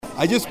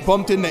I just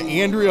bumped into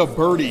Andrea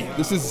Birdie.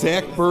 This is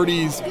Zach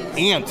Birdie's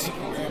aunt.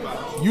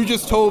 You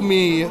just told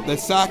me that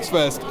Sox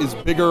Fest is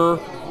bigger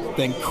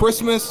than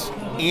Christmas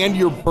and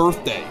your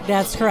birthday.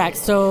 That's correct.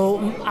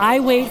 So I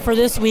wait for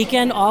this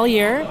weekend all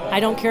year. I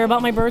don't care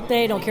about my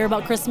birthday, don't care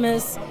about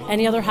Christmas,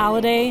 any other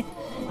holiday.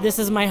 This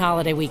is my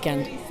holiday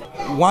weekend.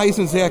 Why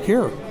isn't Zach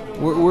here?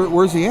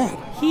 Where's he at?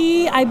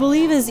 He, I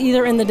believe, is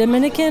either in the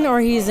Dominican or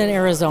he's in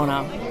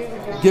Arizona.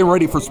 Getting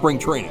ready for spring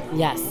training.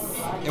 Yes.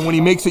 And when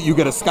he makes it, you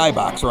get a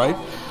skybox, right?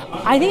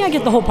 I think I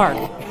get the whole park.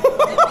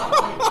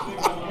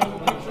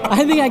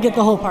 I think I get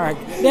the whole park.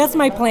 That's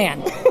my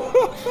plan.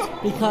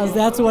 Because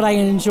that's what I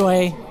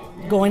enjoy,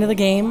 going to the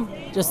game,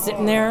 just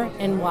sitting there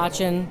and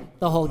watching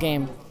the whole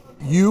game.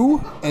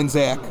 You and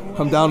Zach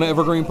come down to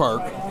Evergreen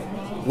Park.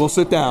 We'll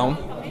sit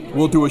down.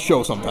 We'll do a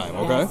show sometime,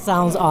 okay?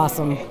 Sounds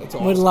awesome.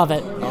 Awesome. Would love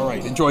it. All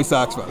right. Enjoy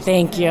Sox Fest.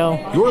 Thank you.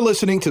 You're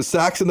listening to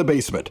Sox in the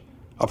Basement,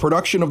 a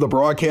production of the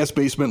Broadcast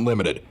Basement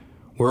Limited,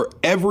 where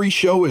every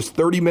show is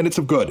 30 minutes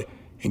of good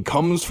and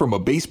comes from a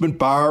basement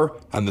bar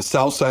on the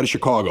south side of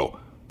Chicago.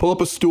 Pull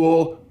up a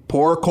stool,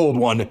 pour a cold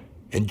one,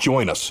 and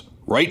join us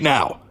right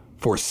now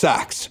for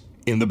Sox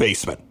in the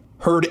Basement.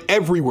 Heard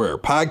everywhere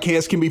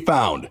podcasts can be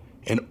found,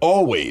 and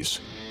always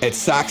at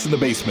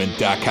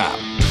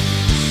soxinthebasement.com.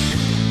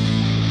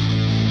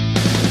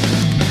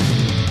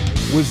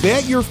 Was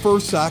that your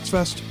first Sox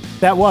Fest?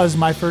 That was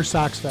my first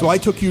Sox Fest. So I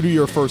took you to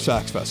your first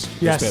Sox Fest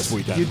this past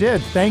weekend. You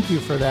did. Thank you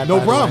for that. No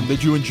problem.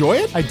 Did you enjoy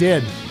it? I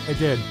did.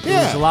 Yeah. It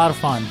was a lot of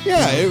fun.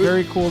 Yeah. It was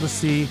very cool to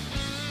see.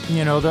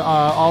 You know,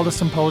 all the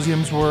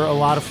symposiums were a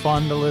lot of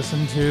fun to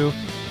listen to.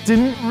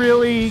 Didn't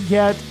really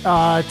get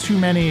too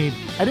many.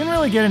 I didn't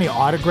really get any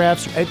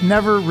autographs. It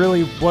never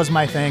really was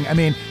my thing. I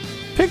mean,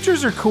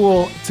 pictures are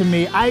cool to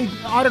me.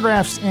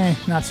 Autographs,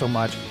 not so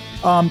much.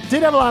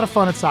 Did have a lot of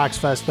fun at Sox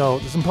Fest, though.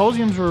 The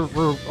symposiums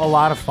were a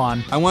lot of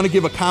fun. I want to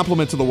give a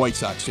compliment to the White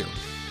Sox here.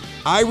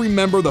 I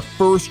remember the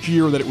first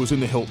year that it was in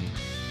the Hilton.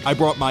 I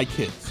brought my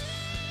kids.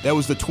 That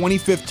was the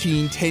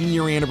 2015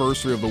 10-year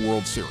anniversary of the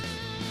World Series.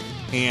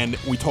 And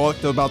we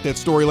talked about that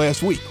story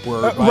last week,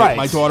 where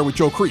my daughter with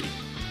Joe Creedy.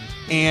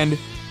 And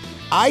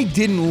I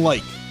didn't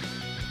like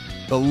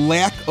the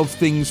lack of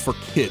things for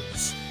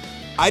kids.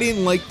 I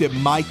didn't like that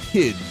my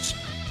kids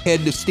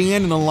had to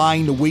stand in a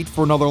line to wait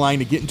for another line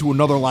to get into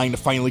another line to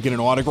finally get an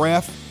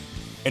autograph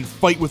and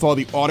fight with all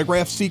the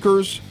autograph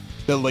seekers,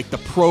 the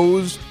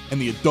pros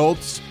and the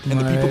adults and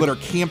the people that are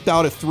camped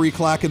out at 3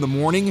 o'clock in the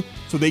morning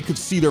so they could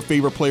see their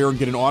favorite player and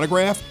get an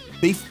autograph.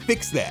 They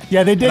fixed that.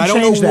 Yeah, they did change that.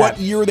 I don't know what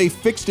year they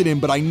fixed it in,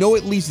 but I know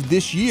at least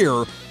this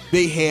year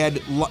they had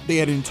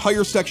an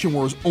entire section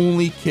where it was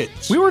only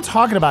kids. We were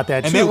talking about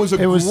that, and too. And that was a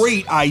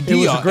great idea. It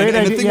was a great idea.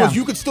 And the thing was,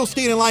 you could still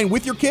stand in line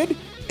with your kid,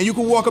 and you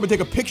could walk up and take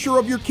a picture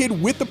of your kid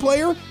with the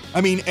player.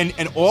 I mean,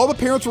 and all the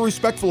parents were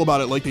respectful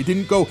about it. Like, they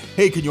didn't go,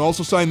 hey, can you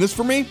also sign this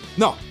for me?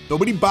 No.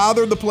 Nobody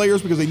bothered the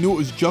players because they knew it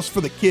was just for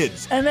the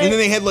kids. And then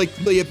they had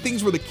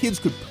things where the kids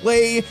could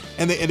play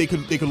and they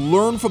could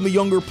learn from the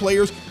younger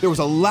players. There was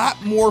a lot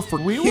more for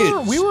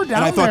kids. We were down there.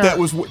 And I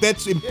thought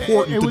that's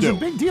important to do. It was a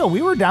big deal.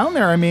 We were down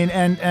there. I mean,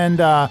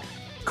 and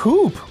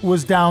Coop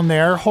was down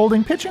there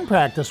holding pitching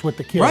practice with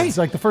the kids. Right.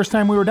 Like the first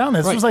time we were down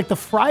there. This was like the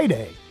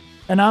Friday.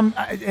 And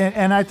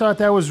I thought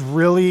that was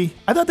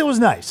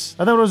nice.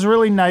 I thought it was a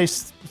really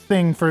nice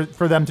thing for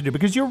them to do,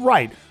 because you're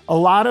right. A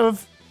lot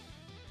of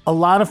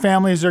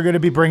families are going to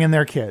be bringing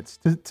their kids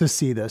to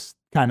see this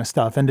kind of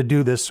stuff and to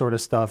do this sort of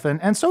stuff.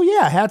 And so,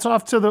 yeah, hats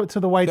off to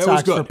the White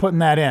Sox for putting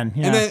that in.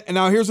 Yeah. And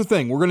now here's the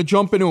thing. We're going to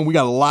jump into it, and we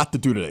got a lot to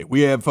do today.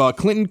 We have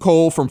Clinton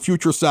Cole from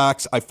Future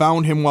Sox. I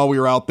found him while we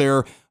were out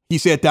there. He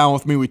sat down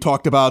with me. We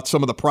talked about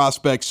some of the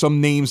prospects,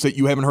 some names that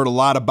you haven't heard a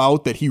lot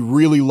about that he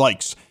really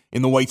likes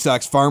in the White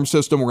Sox farm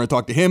system. We're going to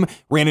talk to him.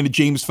 Ran into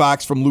James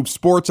Fox from Loop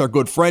Sports, our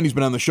good friend. He's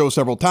been on the show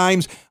several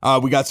times.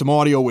 We got some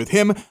audio with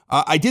him.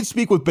 I did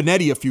speak with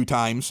Benetti a few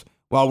times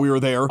while we were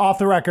there. Off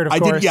the record, of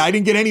course. I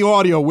didn't get any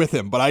audio with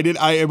him, but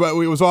it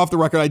was off the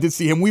record. I did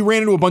see him. We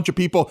ran into a bunch of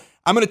people.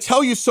 I'm going to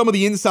tell you some of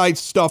the inside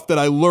stuff that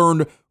I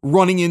learned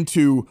running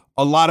into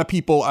a lot of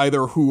people,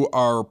 either who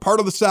are part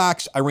of the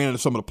Sox. I ran into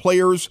some of the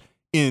players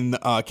in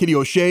Kitty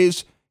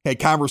O'Shea's, had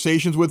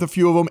conversations with a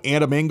few of them,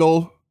 Adam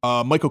Engel,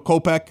 Michael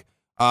Kopech.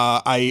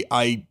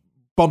 I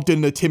bumped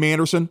into Tim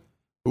Anderson,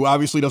 who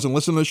obviously doesn't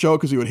listen to the show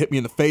because he would hit me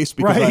in the face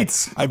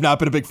because I've not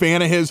been a big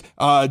fan of his.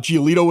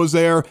 Giolito was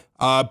there.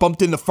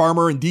 Bumped into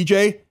Farmer and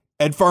DJ.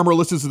 Ed Farmer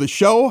listens to the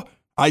show.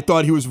 I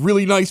thought he was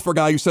really nice for a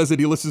guy who says that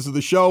he listens to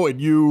the show, and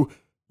you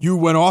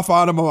went off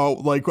on him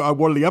about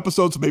one of the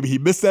episodes. Maybe he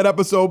missed that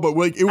episode, but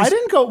it was. I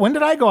didn't go. When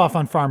did I go off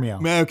on Farmio?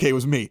 Man, okay, it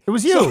was me. It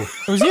was you.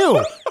 It was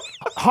you.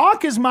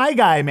 Hawk is my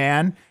guy,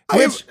 man.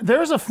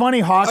 There's a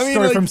funny Hawk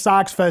story from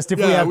Sox Fest if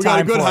we have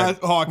time for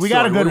it. We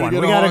got a good one.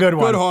 We got a good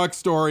one. Good Hawk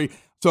story.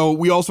 So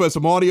we also had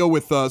some audio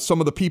with some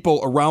of the people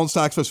around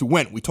Sox Fest who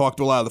went. We talked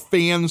to a lot of the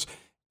fans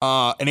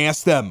and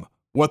asked them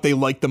what they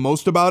liked the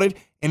most about it.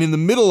 And in the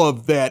middle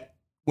of that,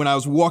 when I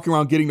was walking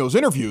around getting those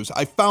interviews,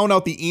 I found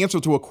out the answer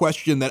to a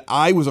question that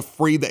I was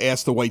afraid to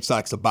ask the White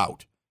Sox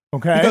about.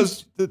 Okay.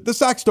 Because the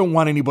Sox don't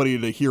want anybody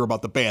to hear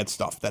about the bad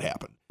stuff that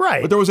happened.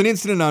 Right. But there was an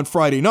incident on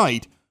Friday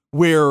night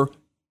where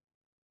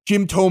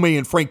Jim Thome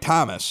and Frank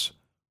Thomas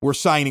were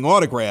signing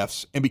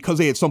autographs, and because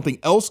they had something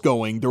else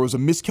going, there was a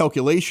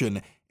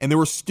miscalculation, and there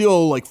were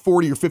still like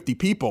 40 or 50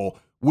 people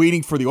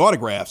waiting for the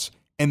autographs,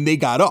 and they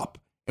got up.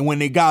 And when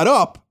they got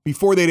up,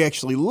 before they'd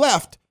actually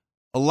left,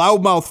 a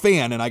loudmouth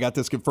fan, and I got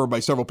this confirmed by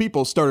several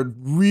people, started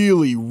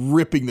really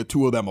ripping the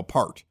two of them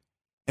apart.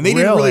 And they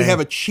didn't really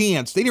have a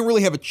chance. They didn't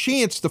really have a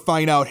chance to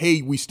find out,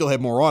 hey, we still have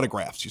more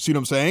autographs. You see what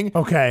I'm saying?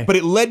 Okay. But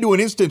it led to an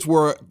instance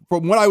where,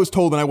 from what I was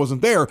told and I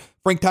wasn't there,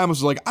 Frank Thomas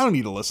was like, I don't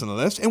need to listen to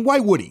this. And why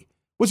would he?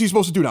 What's he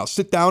supposed to do now?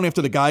 Sit down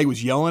after the guy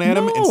was yelling at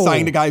him and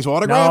sign the guy's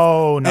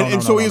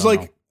autograph? So he was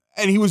like,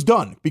 and he was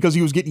done because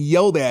he was getting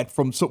yelled at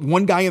from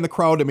one guy in the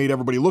crowd that made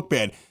everybody look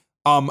bad.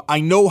 I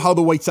know how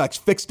the White Sox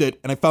fixed it,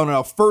 and I found it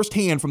out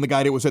firsthand from the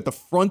guy that was at the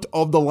front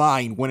of the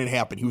line when it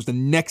happened. He was the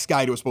next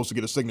guy that was supposed to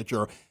get a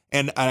signature.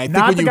 And I think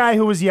not the guy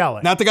who was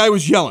yelling. Not the guy who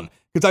was yelling.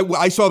 Because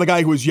I saw the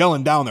guy who was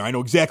yelling down there. I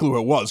know exactly who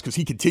it was because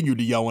he continued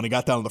to yell when he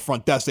got down to the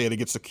front desk. They had to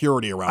get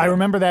security around him. I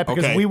remember that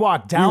because we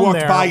walked down there. We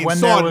walked by and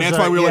saw it, and that's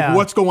why we were like,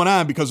 what's going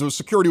on? Because the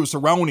security was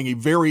surrounding a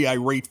very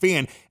irate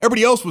fan.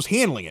 Everybody else was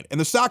handling it. And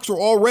the Sox were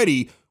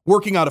already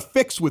working out a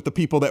fix with the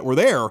people that were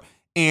there.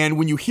 And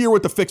when you hear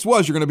what the fix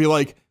was, you're going to be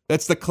like,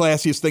 that's the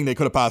classiest thing they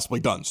could have possibly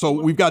done. So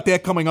we've got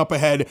that coming up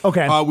ahead.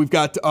 Okay. We've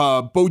got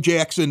Bo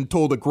Jackson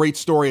told a great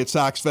story at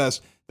Sox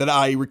Fest that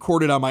I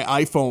recorded on my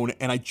iPhone,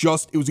 and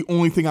it was the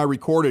only thing I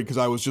recorded because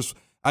I was just,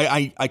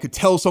 I could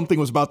tell something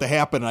was about to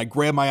happen, and I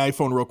grabbed my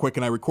iPhone real quick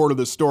and I recorded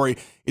this story.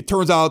 It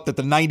turns out that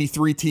the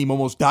 93 team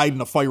almost died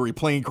in a fiery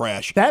plane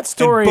crash. That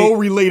story... And Bo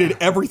related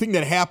everything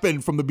that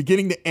happened from the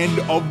beginning to end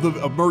of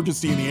the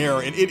emergency in the air,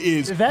 and it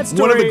is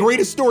one of the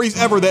greatest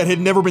stories ever that had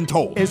never been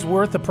told. Is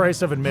worth the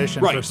price of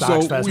admission for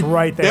Sox Fest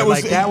right there.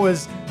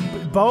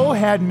 Bo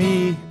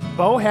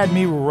had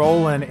me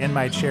rolling in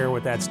my chair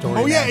with that story.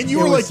 Oh, yeah, and you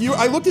were like,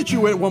 I looked at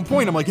you at one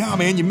point. I'm like, yeah,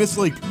 man, you missed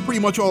like pretty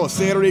much all of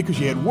Saturday because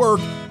you had work,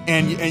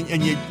 and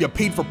you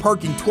paid for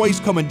parking twice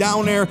coming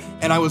down there.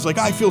 And I was like,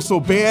 I feel so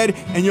bad.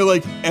 And you're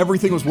like,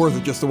 everything was worth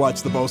it just to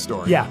watch the Bo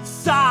story. Yeah.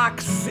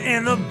 Sox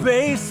in the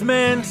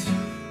basement.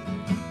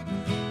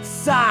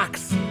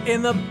 Sox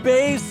in the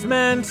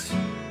basement.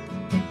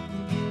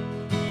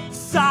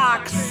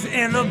 Sox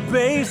in the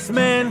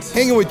basement.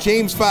 Hanging with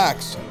James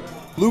Fox,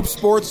 Loop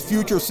Sports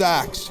Future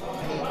Sox.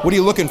 What are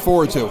you looking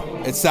forward to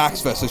at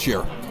Sox Fest this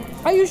year?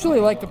 I usually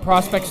like the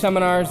prospect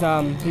seminars.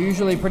 They're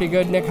usually pretty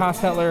good. Nick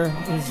Hostetler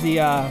is the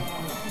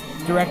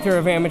director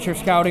of amateur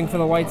scouting for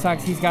the White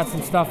Sox. He's got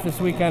some stuff this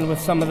weekend with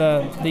some of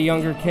the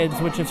younger kids,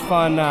 which is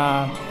fun.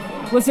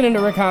 Listening to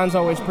Rick Hahn's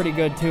always pretty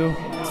good, too.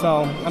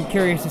 So I'm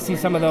curious to see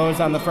some of those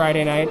on the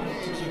Friday night.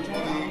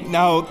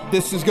 Now,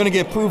 this is going to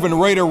get proven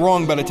right or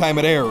wrong by the time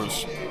it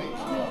airs.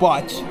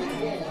 But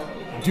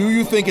do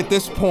you think at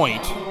this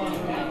point,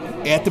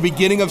 at the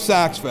beginning of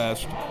Sox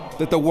Fest,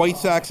 that the White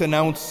Sox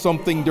announced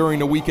something during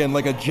the weekend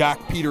like a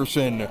Jock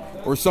Peterson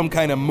or some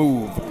kind of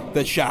move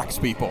that shocks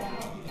people?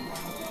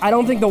 I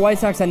don't think the White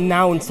Sox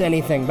announced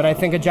anything, but I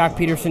think a Jock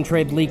Peterson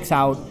trade leaks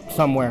out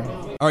somewhere.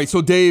 All right,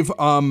 so Dave,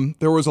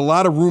 there was a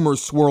lot of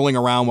rumors swirling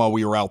around while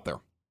we were out there.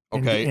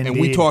 Okay, Indeed. And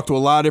we talked to a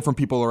lot of different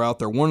people who are out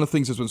there. One of the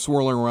things that's been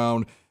swirling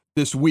around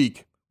this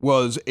week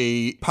was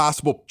a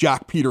possible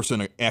Jock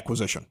Peterson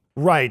acquisition.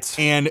 Right.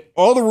 And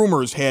all the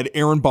rumors had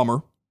Aaron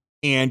Bummer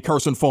and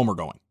Carson Fulmer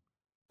going.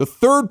 The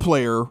third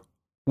player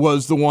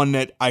was the one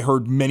that I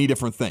heard many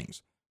different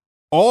things.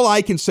 All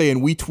I can say,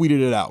 and we tweeted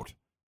it out,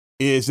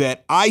 is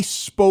that I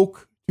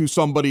spoke to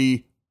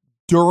somebody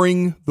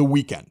during the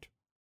weekend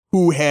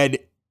who had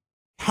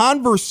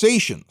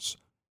conversations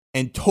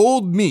and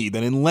told me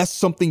that unless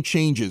something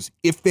changes,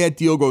 if that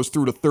deal goes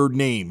through, the third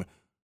name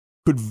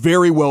could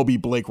very well be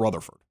Blake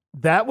Rutherford.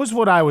 That was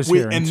what I was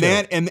hearing, and too.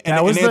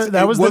 That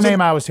was the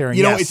name I was hearing.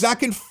 You know, it's not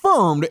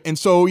confirmed, and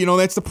so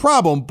that's the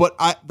problem. But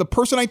the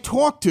person I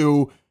talked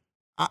to,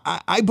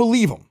 I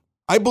believe him.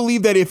 I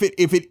believe that if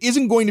it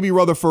isn't going to be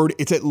Rutherford,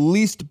 it's at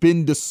least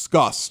been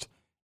discussed,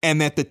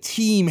 and that the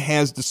team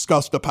has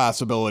discussed the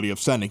possibility of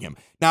sending him.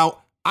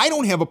 Now, I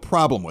don't have a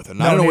problem with it.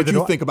 And I don't know what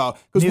you think about,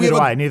 because we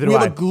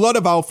have a glut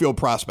of outfield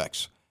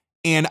prospects,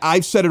 and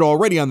I've said it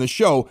already on the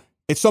show.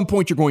 At some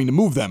point, you're going to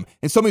move them,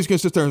 and somebody's going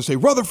to sit there and say,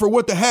 Rutherford,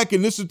 what the heck?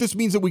 And this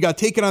means that we got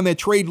taken on that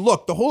trade.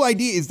 Look, the whole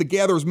idea is to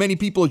gather as many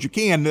people as you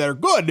can that are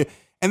good,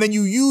 and then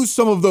you use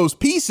some of those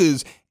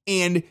pieces.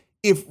 And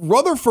if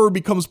Rutherford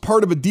becomes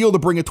part of a deal to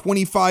bring a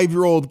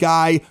 25-year-old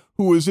guy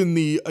who was in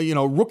the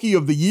Rookie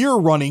of the Year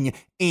running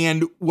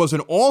and was an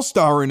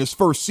all-star in his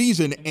first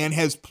season and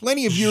has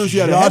plenty of years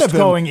yet ahead of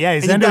him,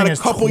 he's and entering got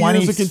a couple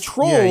years of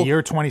control. Yeah,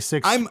 year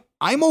 26.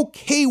 I'm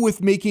okay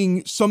with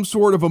making some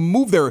sort of a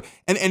move there.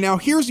 And now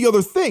here's the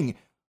other thing.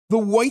 The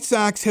White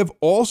Sox have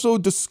also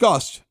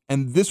discussed,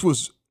 and this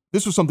was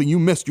something you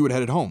missed, you had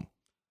headed home.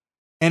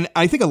 And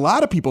I think a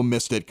lot of people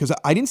missed it because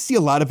I didn't see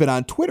a lot of it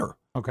on Twitter.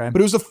 Okay. But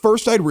it was the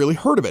first I'd really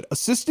heard of it.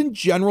 Assistant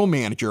General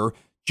Manager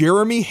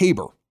Jeremy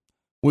Haber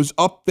was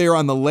up there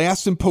on the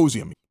last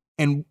symposium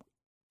and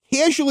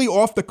casually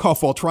off the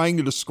cuff while trying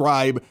to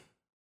describe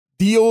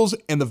deals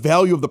and the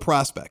value of the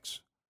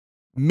prospects,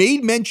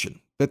 made mention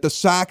that the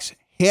Sox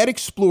had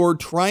explored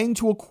trying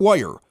to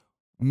acquire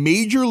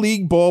major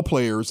league ball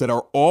players that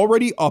are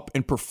already up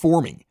and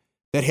performing,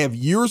 that have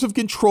years of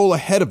control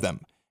ahead of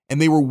them,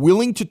 and they were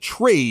willing to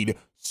trade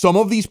some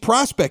of these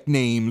prospect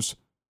names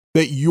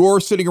that you're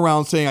sitting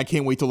around saying, I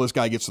can't wait till this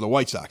guy gets to the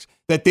White Sox,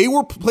 that they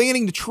were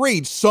planning to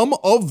trade some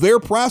of their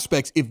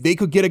prospects if they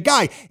could get a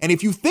guy. And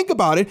if you think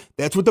about it,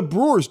 that's what the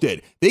Brewers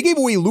did. They gave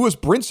away Lewis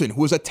Brinson,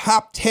 who was a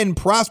top 10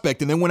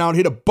 prospect, and then went out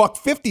and hit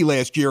 $150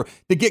 last year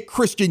to get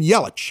Christian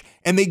Yelich.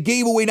 And they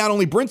gave away not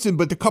only Brinson,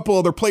 but a couple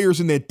other players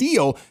in that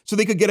deal so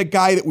they could get a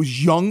guy that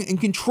was young and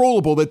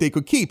controllable that they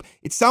could keep.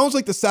 It sounds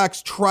like the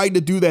Sox tried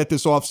to do that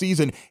this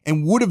offseason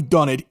and would have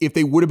done it if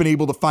they would have been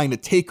able to find a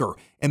taker,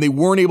 and they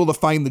weren't able to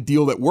find the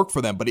deal that worked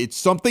for them. But it's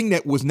something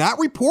that was not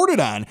reported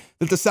on,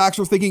 that the Sox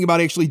were thinking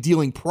about actually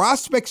dealing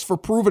prospects for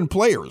proven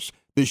players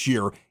this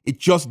year. It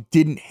just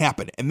didn't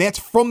happen. And that's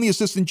from the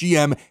assistant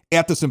GM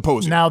at the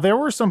symposium. Now, there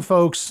were some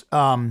folks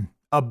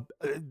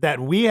that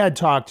we had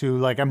talked to,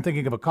 like I'm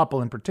thinking of a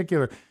couple in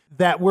particular,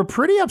 that were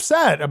pretty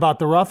upset about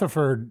the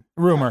Rutherford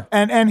rumor.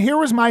 And here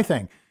was my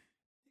thing,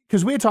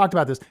 because we had talked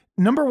about this.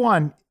 Number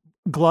one,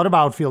 glut of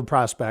outfield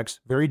prospects,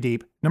 very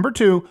deep. Number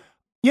two,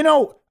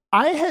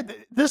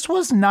 this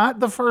was not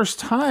the first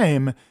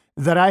time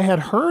that I had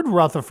heard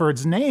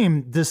Rutherford's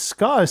name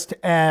discussed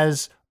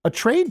as a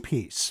trade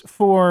piece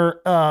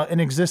for an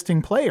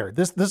existing player.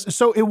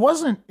 So it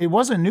wasn't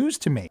news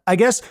to me. I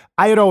guess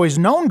I had always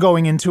known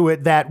going into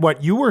it that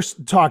what you were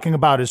talking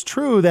about is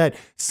true, that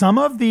some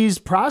of these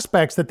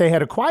prospects that they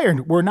had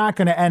acquired were not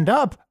going to end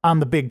up on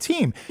the big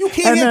team. You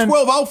can't have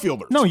 12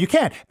 outfielders. No, you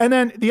can't. And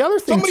then the other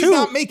thing Somebody's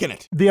not making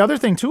it. The other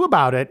thing too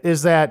about it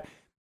is that,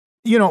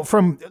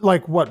 from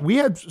like what we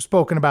had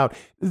spoken about,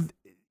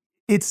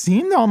 it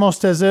seemed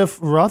almost as if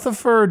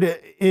Rutherford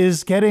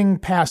is getting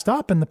passed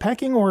up in the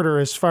pecking order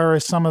as far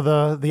as some of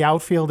the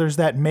outfielders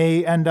that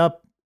may end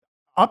up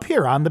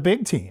here on the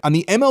big team. On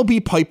the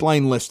MLB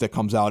pipeline list that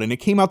comes out, and it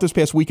came out this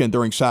past weekend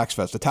during Sox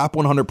Fest, the top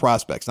 100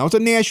 prospects. Now, it's a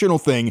national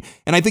thing,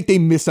 and I think they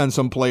miss on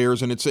some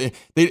players, and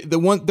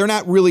they're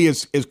not really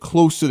as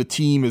close to the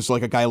team as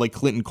like a guy like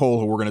Clinton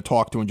Cole, who we're going to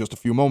talk to in just a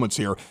few moments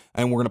here,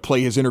 and we're going to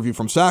play his interview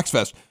from Sox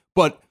Fest.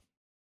 But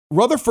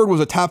Rutherford was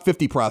a top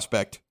 50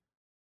 prospect.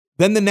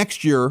 Then the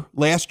next year,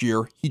 last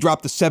year, he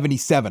dropped to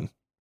 77.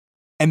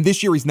 And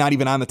this year, he's not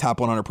even on the top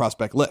 100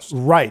 prospect list.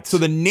 Right. So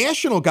the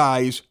national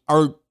guys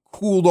are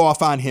cooled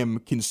off on him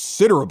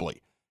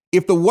considerably.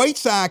 If the White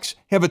Sox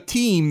have a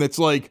team that's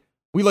like,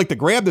 we like to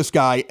grab this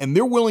guy, and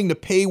they're willing to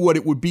pay what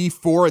it would be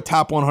for a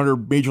top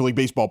 100 Major League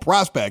Baseball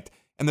prospect,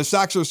 and the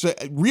Sox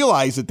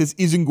realize that this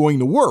isn't going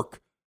to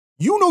work,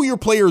 your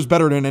player is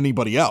better than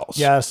anybody else.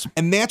 Yes.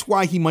 And that's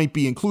why he might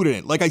be included in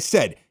it. Like I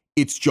said,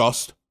 it's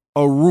just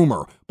a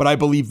rumor, but I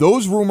believe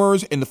those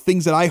rumors and the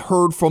things that I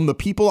heard from the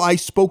people I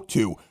spoke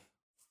to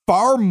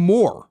far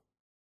more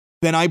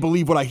than I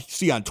believe what I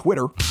see on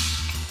Twitter.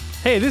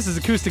 Hey, this is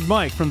Acoustic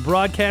Mike from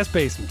Broadcast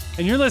Basement,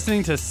 and you're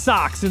listening to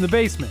Sox in the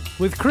Basement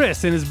with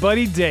Chris and his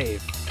buddy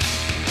Dave.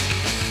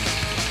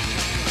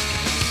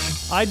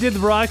 I did the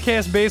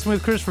Broadcast Basement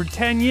with Chris for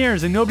 10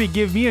 years, and nobody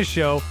gave me a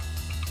show.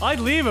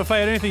 I'd leave if I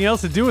had anything else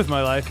to do with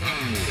my life.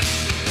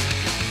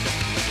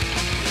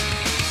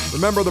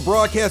 Remember, the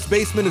Broadcast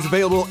Basement is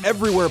available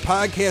everywhere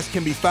podcasts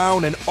can be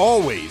found, and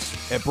always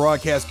at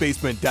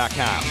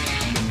broadcastbasement.com.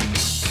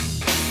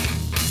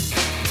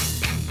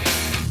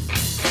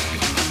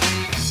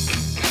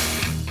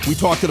 We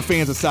talked to the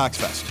fans at Sox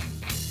Fest.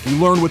 We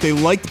learned what they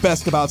liked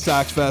best about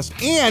Sox Fest,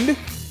 and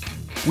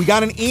we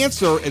got an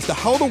answer as to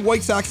how the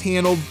White Sox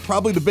handled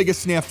probably the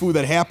biggest snafu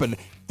that happened.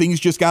 Things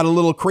just got a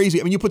little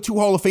crazy. I mean, you put two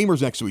Hall of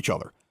Famers next to each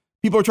other.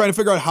 People are trying to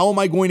figure out, how am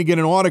I going to get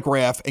an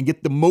autograph and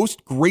get the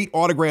most great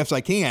autographs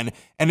I can?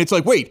 And it's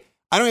like, wait,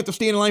 I don't have to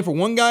stand in line for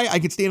one guy. I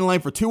can stand in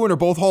line for two, and they're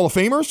both Hall of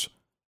Famers.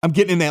 I'm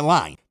getting in that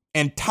line.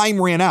 And time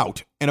ran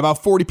out, and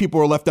about 40 people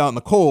were left out in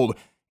the cold.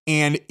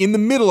 And in the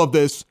middle of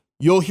this,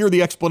 you'll hear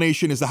the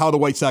explanation as to how the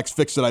White Sox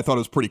fixed it. I thought it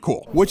was pretty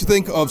cool. What'd you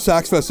think of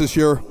Sox Fest this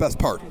year? Best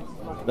part?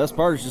 Best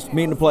part is just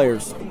meeting the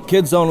players.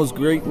 Kids Zone was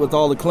great with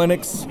all the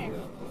clinics.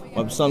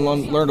 My son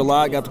learned a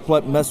lot. Got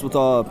to mess with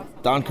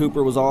Don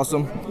Cooper. Was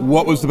awesome.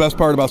 What was the best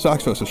part about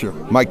Sox Fest this year?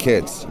 My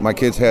kids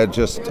had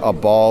just a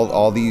ball.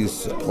 All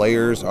these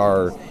players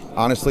are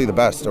honestly the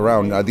best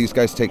around. These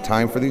guys take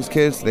time for these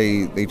kids.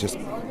 They just,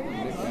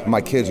 my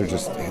kids are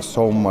just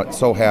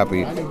so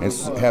happy and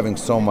having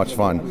so much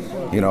fun.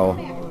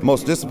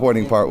 Most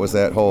disappointing part was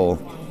that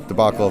whole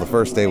debacle the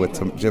first day with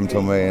Jim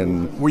Tomei.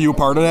 And were you a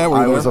part of that?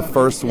 I was the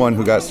first one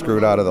who got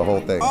screwed out of the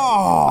whole thing.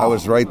 Oh. I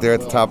was right there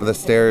at the top of the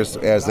stairs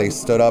as they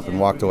stood up and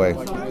walked away.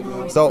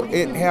 So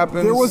it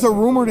happens. There was a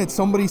rumor that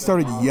somebody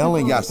started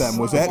yelling Yes. at them.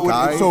 Was that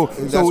Guy, so?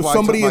 that's So why I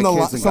somebody took in my the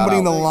kids and somebody got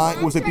in the out.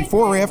 line, was it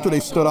before or after they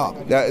stood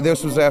up?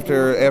 This was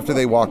after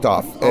they walked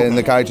off, and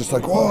the guy just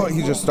like, whoa,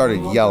 he just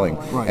started yelling.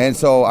 Right. And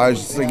so I was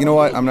just like, you know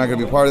what, I'm not going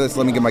to be part of this.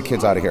 Let me get my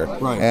kids out of here.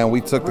 Right. And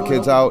we took the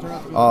kids out.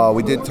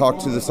 We did talk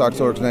to the Sox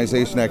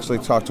organization. Actually,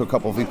 talked to a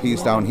couple of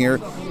VPs down here.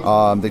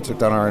 They took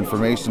down our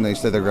information. They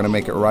said they're going to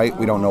make it right.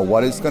 We don't know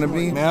what it's going to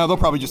be. Yeah, they'll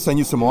probably just send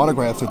you some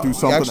autographs or do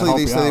something. to Actually, help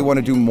they you say they out. want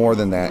to do more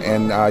than that,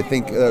 and I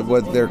think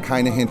what they're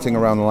kind of hinting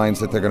around the lines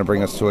that they're going to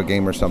bring us to a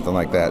game or something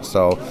like that.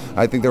 So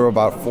I think there were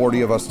about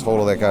 40 of us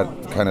total that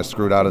got kind of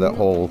screwed out of that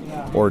whole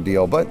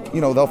ordeal. But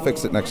they'll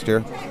fix it next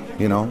year.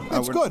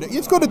 It's good.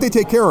 It's good that they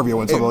take care of you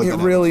when something like It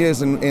that. really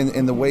is,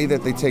 and the way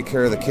that they take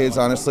care of the kids,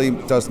 honestly,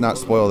 does not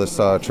spoil this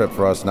trip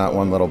for us, not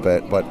one little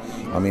bit. But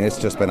I mean, it's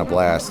just been a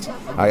blast.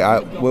 I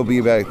will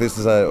be back. This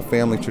is a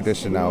family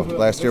tradition now.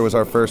 Last year was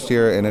our first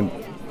year, and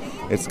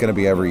it's going to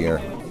be every year.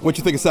 What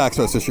you think of Sox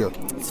Fest this year?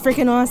 It's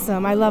freaking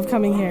awesome. I love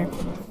coming here.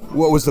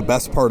 What was the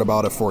best part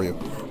about it for you?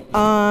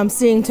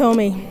 Seeing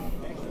Tommy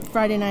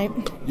Friday night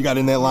You got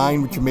in that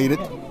line, but you made it.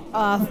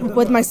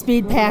 with my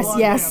speed pass.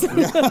 Yes, it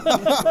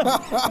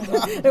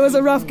was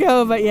a rough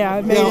go, but yeah,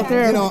 I made it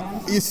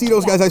through. You see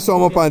those guys. I saw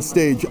them up on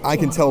stage. I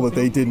can tell that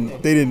they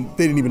didn't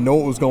even know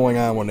what was going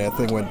on when that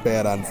thing went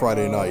bad on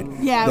Friday night.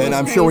 Yeah, it Then was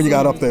I'm sure when you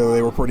crazy. got up there,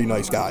 they were pretty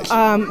nice guys.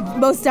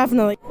 Most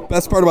definitely.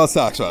 Best part about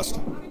Sox Fest?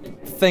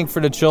 Think for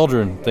the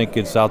children. Think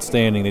it's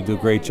outstanding. They do a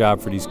great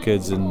job for these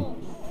kids, and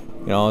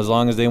as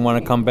long as they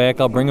want to come back,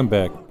 I'll bring them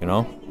back.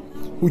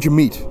 Who'd you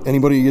meet?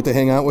 Anybody you get to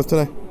hang out with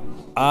today?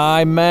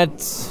 I met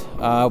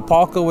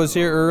Paulka was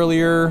here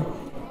earlier.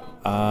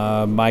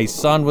 My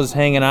son was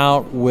hanging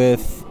out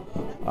with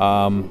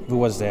who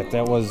was that?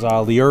 That was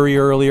Leary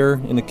earlier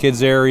in the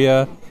kids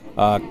area.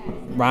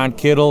 Ron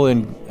Kittle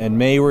and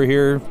May were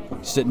here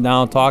sitting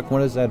down talking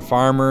with us. That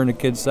Farmer in the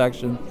kids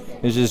section.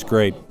 It's just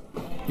great.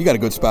 You got a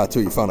good spot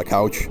too. You found a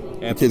couch.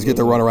 The kids get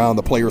to run around.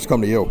 The players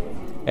come to you.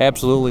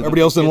 Absolutely.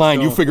 Everybody else in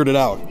line, you figured it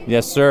out.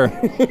 Yes, sir.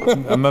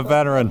 I'm a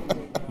veteran.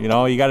 You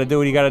got to do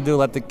what you got to do.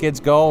 Let the kids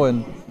go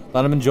and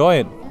let them enjoy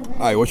it. All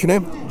right, what's your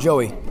name?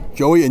 Joey.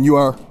 Joey, and you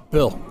are?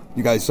 Bill.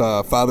 You guys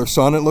father,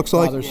 son, it looks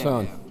like? Father,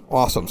 son.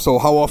 Awesome. So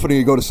how often do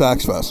you go to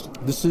Sox Fest?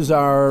 This is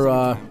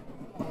our,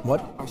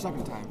 what? Our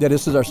second time. Yeah,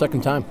 this is our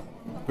second time.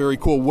 Very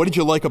cool. What did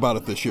you like about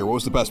it this year? What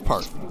was the best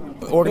part?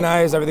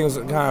 Organized, everything was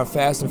kind of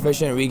fast and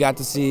efficient. We got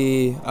to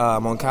see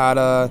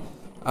Moncada.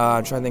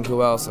 I'm trying to think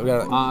who else. We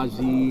got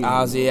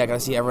Ozzy. I got to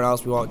see everyone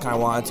else we kind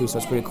of wanted to, so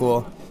it's pretty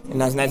cool.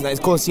 And it's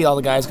cool to see all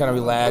the guys kind of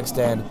relaxed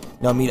and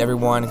meet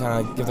everyone and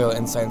kind of give their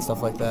little insight and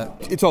stuff like that.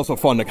 It's also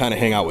fun to kind of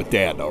hang out with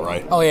Dad, though,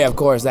 right? Oh yeah, of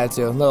course, that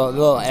too. A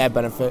little add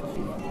benefit.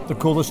 The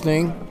coolest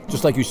thing,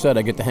 just like you said,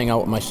 I get to hang out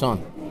with my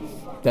son.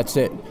 That's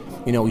it.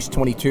 He's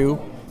 22,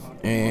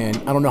 and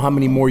I don't know how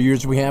many more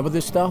years we have of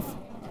this stuff.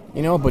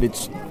 But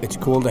it's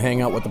cool to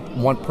hang out with the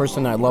one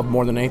person I love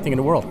more than anything in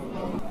the world.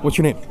 What's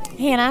your name?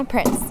 Hannah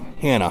Prince.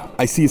 Hannah,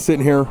 I see you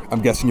sitting here.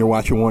 I'm guessing you're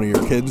watching one of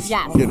your kids.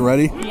 Yes. Getting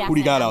ready? Yes, Who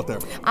do you got out there?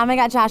 I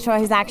got Joshua,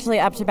 who's actually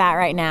up to bat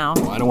right now.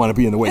 I don't want to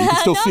be in the way. You can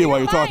still No, see it while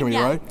you're you're talking to me,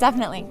 yeah, right?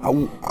 Definitely.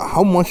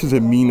 How much does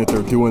it mean that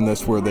they're doing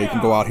this where they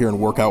can go out here and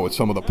work out with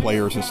some of the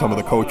players and some of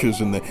the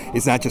coaches, and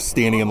it's not just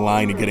standing in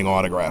line and getting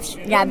autographs?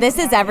 Yeah, this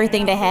is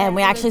everything to him.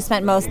 We actually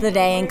spent most of the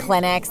day in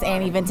clinics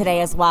and even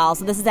today as well.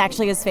 So this is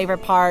actually his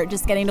favorite part,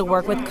 just getting to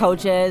work with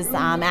coaches,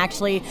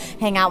 actually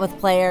hang out with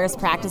players,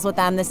 practice with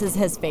them. This is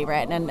his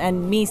favorite.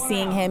 And me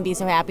seeing him be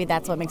so happy,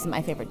 that's what makes it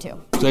my favorite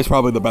too. So that's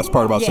probably the best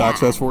part about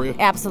Sox Fest for you?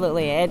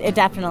 Absolutely. It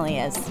definitely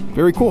is.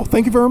 Very cool.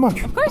 Thank you very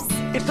much. Of course.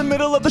 It's the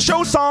middle of the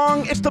show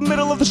song. It's the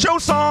middle of the show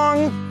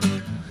song.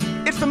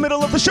 It's the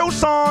middle of the show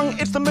song.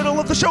 It's the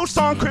middle of the show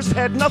song. Chris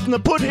had nothing to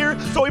put here,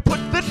 so he put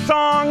this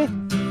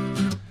song.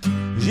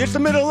 It's the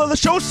middle of the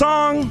show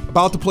song.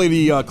 About to play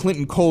the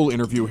Clinton Cole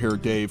interview here,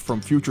 Dave,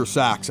 from Future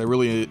Sox. I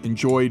really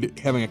enjoyed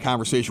having a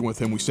conversation with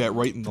him. We sat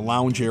right in the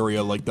lounge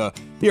area, like the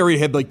area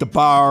had like the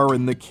bar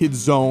and the kids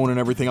zone and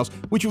everything else,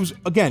 which was,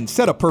 again,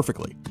 set up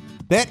perfectly.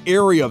 That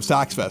area of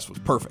Sox Fest was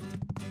perfect.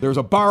 There's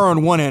a bar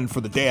on one end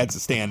for the dads to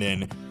stand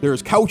in.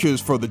 There's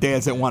couches for the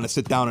dads that want to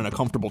sit down in a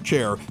comfortable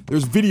chair.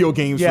 There's video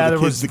games for the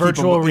kids to keep them.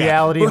 virtual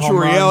reality. Virtual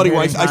reality.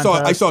 I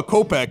saw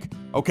contest.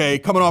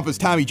 Kopech, coming off his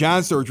Tommy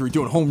John surgery,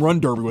 doing home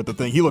run derby with the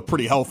thing. He looked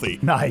pretty healthy.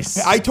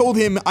 Nice. I told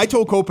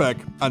Kopech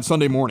on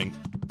Sunday morning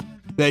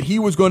that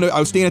I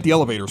was staying at the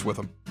elevators with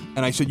him,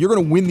 and I said, you're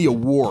going to win the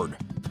award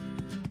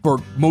for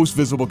most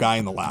visible guy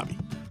in the lobby.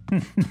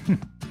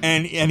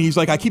 And he's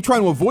like, I keep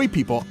trying to avoid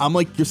people. I'm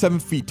like, you're 7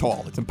 feet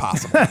tall. It's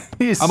impossible.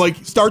 I'm like,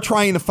 start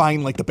trying to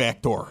find like the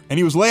back door. And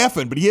he was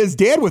laughing, but he has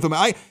Dad with him.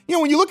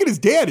 When you look at his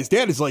dad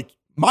is like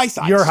my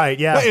size. Your height,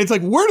 yeah. And it's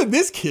like, where did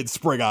this kid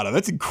spring out of?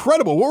 That's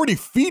incredible. What were they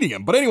feeding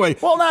him? But anyway.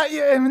 Well,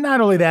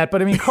 not only that,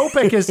 but I mean,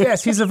 Kopech is,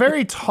 yes, he's a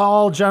very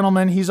tall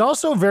gentleman. He's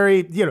also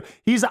very,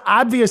 he's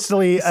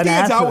obviously an athlete.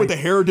 Stands out with the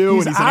hairdo, and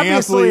he's an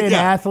obviously athlete. an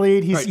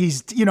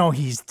athlete.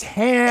 He's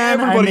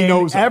tan. Everybody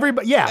knows him.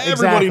 Everybody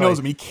Everybody knows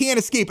him. He can't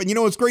escape. And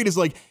what's great is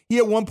like he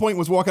at one point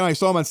was walking out. I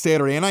saw him on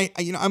Saturday, and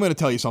I'm going to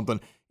tell you something.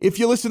 if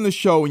you listen to the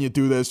show and you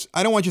do this,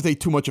 I don't want you to take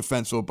too much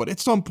offense to it, but at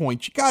some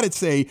point, you got to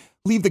say,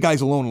 leave the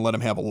guys alone and let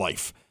them have a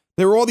life.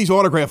 There were all these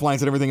autograph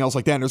lines and everything else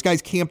like that, and there's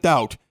guys camped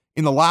out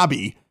in the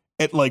lobby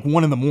at like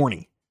 1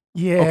 a.m.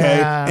 Yeah.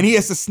 Okay? And he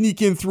has to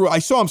sneak in through, I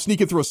saw him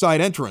sneaking through a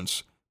side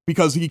entrance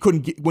because he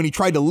couldn't get, when he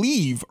tried to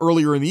leave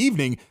earlier in the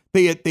evening,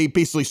 they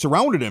basically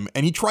surrounded him,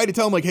 and he tried to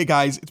tell him, like, hey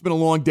guys, it's been a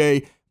long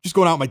day, just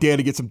going out with my dad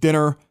to get some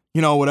dinner,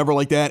 whatever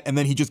like that, and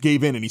then he just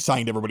gave in and he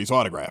signed everybody's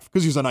autograph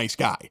because he's a nice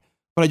guy.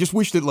 But I just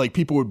wish that like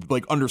people would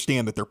like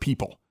understand that they're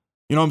people.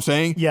 You know what I'm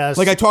saying? Yes.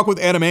 Like I talked with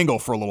Adam Engel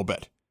for a little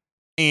bit,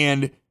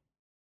 and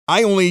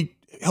I only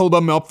held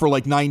him up for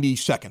like 90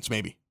 seconds,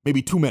 maybe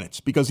 2 minutes,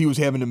 because he was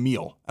having a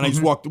meal, and I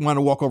just wanted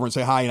to walk over and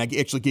say hi, and I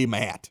actually gave him a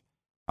hat.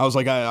 I was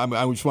like, I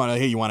just wanted,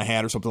 hey, you want a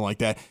hat or something like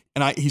that?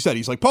 And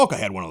he's like, Polka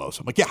had one of those.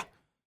 I'm like, yeah.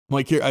 I'm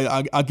like, here,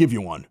 I'll give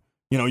you one.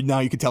 Now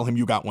you can tell him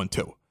you got one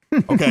too.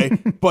 Okay.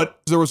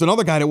 But there was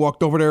another guy that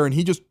walked over there, and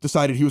he just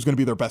decided he was going to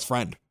be their best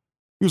friend.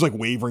 He was like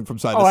wavering from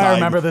side to side. I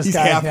remember this he's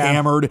guy. He's half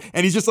hammered,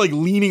 and he's just like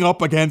leaning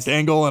up against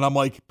Engel, and I'm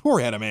like, poor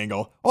Adam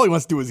Engel. All he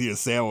wants to do is eat a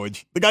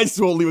sandwich. The guy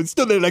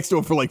stood there next to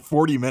him for like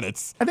 40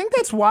 minutes. I think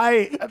that's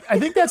why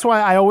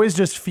I always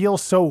just feel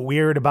so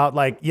weird about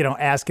like,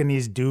 asking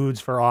these dudes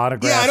for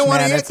autographs. Yeah, I don't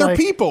want to. They're like,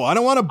 people. I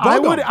don't want to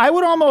bug them. I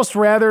would almost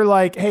rather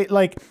like, hey,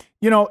 like,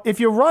 if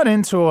you run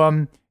into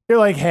them, you're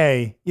like,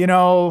 hey,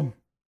 how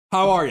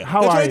are you?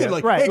 How That's are what I you? did.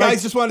 Like, right, hey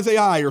guys, just wanted to say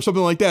hi or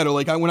something like that. Or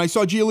like when I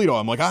saw Giolito,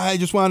 I'm like, I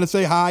just wanted to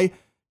say hi.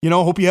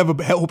 Hope you have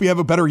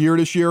a better year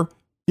this year.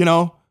 Good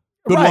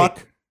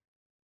luck.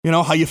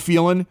 How you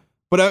feeling?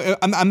 But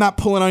I'm not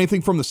pulling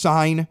anything from the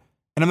sign, and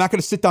I'm not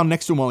going to sit down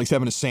next to him while he's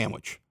having a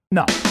sandwich.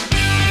 No.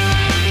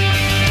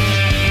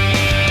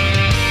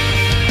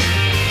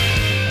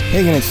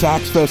 Hanging at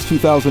Sox Fest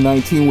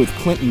 2019 with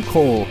Clinton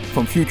Cole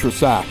from Future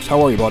Sox.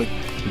 How are you, buddy?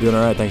 I'm doing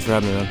all right. Thanks for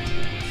having me,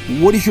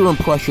 man. What is your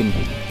impression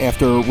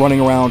after running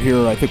around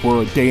here? I think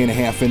we're a day and a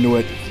half into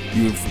it.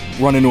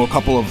 You've run into a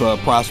couple of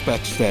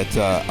prospects that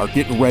are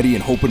getting ready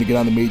and hoping to get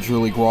on the Major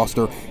League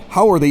roster.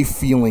 How are they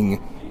feeling?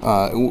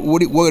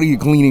 What are you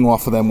gleaning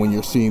off of them when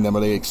you're seeing them? Are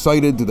they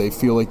excited? Do they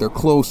feel like they're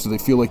close? Do they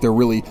feel like they're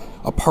really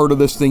a part of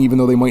this thing, even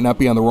though they might not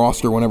be on the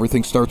roster when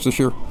everything starts this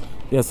year?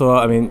 Yeah, so,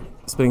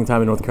 spending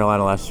time in North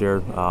Carolina last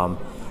year, built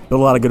a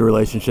lot of good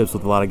relationships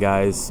with a lot of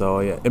guys. So,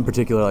 yeah, in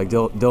particular, like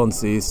Dylan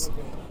Cease,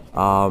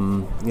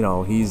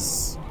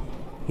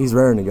 he's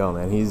raring to go,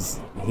 man.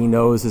 He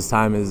knows his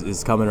time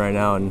is coming right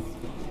now, and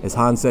as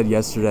Hans said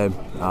yesterday,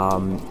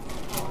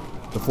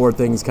 before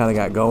things kind of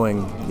got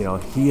going,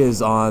 he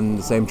is on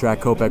the same track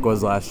Kopech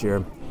was last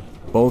year,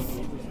 both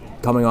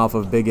coming off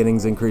of big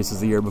innings increases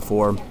the year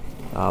before,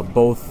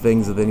 both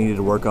things that they needed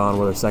to work on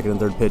were their second and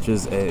third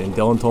pitches, and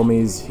Dylan told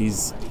me he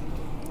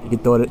can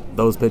throw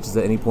those pitches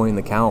at any point in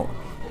the count,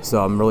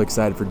 so I'm really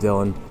excited for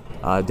Dylan.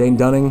 Dane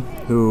Dunning,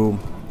 who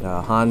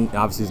Han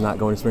obviously is not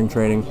going to spring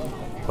training,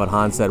 but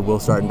Han said will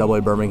start in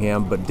Double-A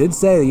Birmingham, but did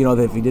say, that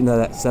if he didn't have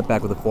that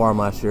setback with the forearm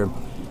last year,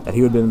 that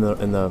he would have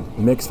been in the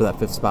mix for that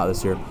fifth spot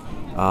this year,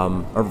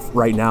 or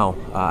right now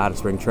out of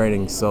spring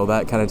training. So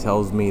that kind of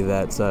tells me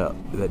that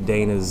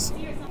Dane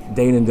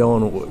and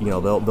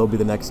Dylan, they'll be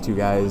the next two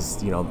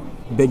guys,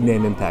 big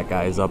name impact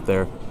guys up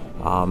there.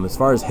 As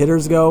far as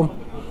hitters go,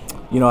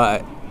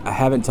 I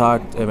haven't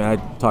talked. I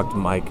talked to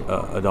Mike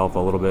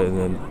Adolfo a little bit, and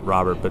then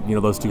Robert, but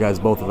those two guys,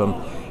 both of them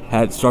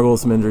had struggled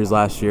with some injuries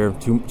last year.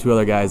 Two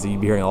other guys that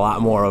you'd be hearing a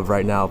lot more of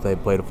right now if they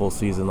played a full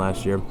season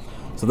last year.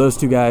 So those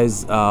two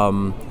guys,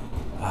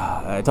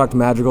 I talked to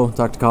Madrigal,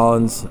 talked to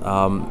Collins,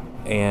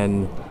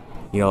 and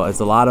it's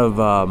a lot of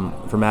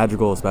for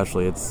Madrigal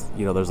especially. It's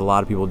there's a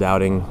lot of people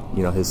doubting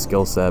his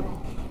skill set.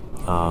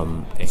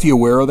 Is he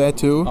aware of that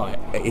too?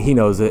 He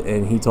knows it,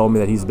 and he told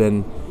me that he's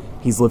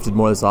lifted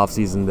more this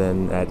offseason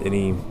than at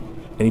any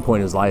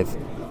point in his life,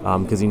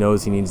 because he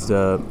knows he needs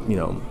to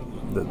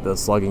the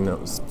slugging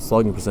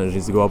percentage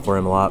needs to go up for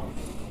him a lot.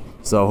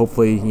 So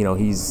hopefully,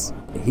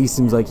 he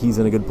seems like he's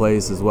in a good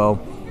place as well.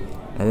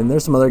 And then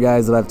there's some other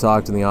guys that I've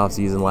talked in the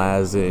offseason,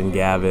 Laz and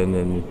Gavin,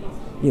 and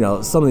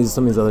some of these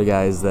other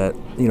guys that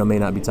may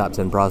not be top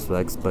 10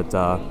 prospects, but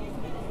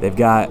they've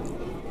got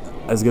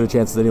as good a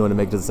chance as anyone to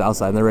make it to the south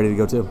side, and they're ready to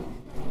go too.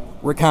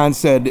 Rick Hahn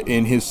said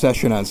in his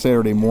session on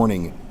Saturday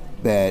morning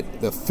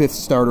that the fifth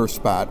starter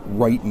spot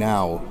right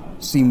now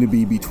seemed to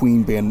be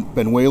between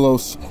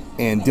Benuelos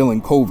and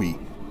Dylan Covey.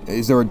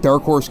 Is there a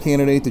dark horse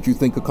candidate that you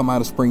think could come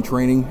out of spring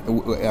training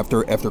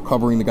after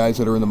covering the guys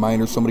that are in the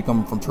minors? Somebody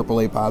coming from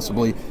AAA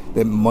possibly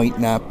that might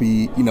not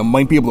be,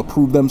 might be able to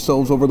prove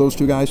themselves over those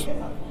two guys?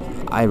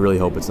 I really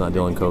hope it's not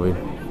Dylan Covey.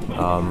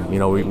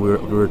 We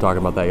were talking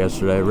about that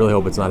yesterday. I really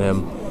hope it's not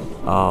him.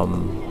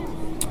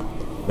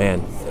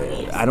 Man,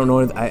 I don't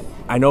know.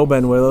 I know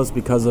Benuelos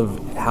because of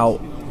how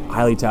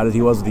highly touted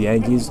he was with the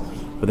Yankees,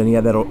 but then he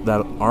had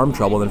that arm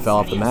trouble and then fell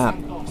off the map.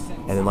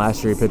 And then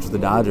last year he pitched with the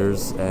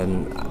Dodgers,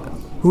 and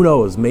who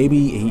knows?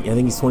 Maybe I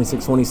think he's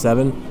 26,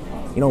 27.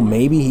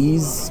 Maybe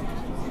he's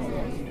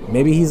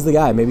the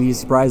guy. Maybe he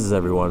surprises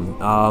everyone.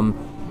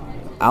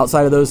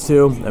 Outside of those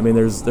two,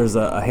 there's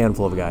a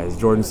handful of guys: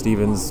 Jordan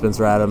Stevens,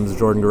 Spencer Adams,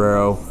 Jordan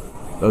Guerrero,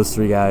 Those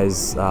three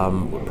guys,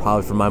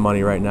 probably for my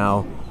money right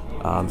now.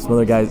 Some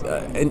other guys,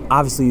 and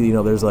obviously,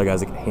 there's other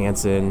guys like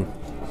Hansen,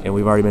 and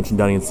we've already mentioned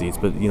Dunning and Seats,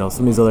 but, some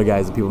of these other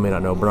guys that people may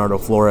not know. Bernardo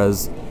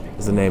Flores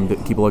is a name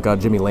that people look at.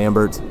 Jimmy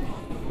Lambert,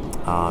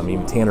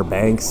 even Tanner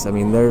Banks. I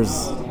mean,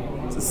 there's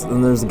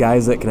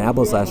guys at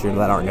Kannapolis last year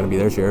that aren't going to be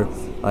there this year.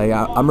 Like,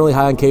 I'm really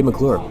high on Cade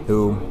McClure,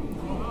 who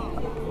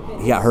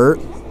he got hurt.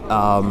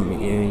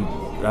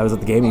 I was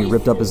at the game. He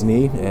ripped up his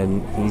knee,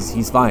 and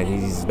he's fine.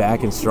 He's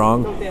back and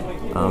strong.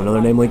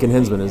 Another name, Lincoln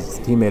Hinsman, his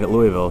teammate at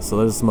Louisville. So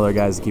there's some other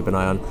guys to keep an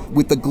eye on.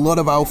 With the glut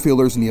of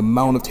outfielders and the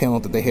amount of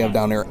talent that they have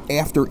down there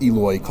after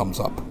Eloy comes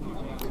up,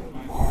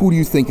 who do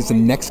you think is the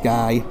next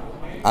guy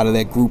out of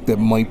that group that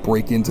might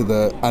break onto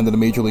the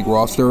Major League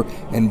roster?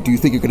 And do you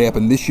think it could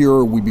happen this year,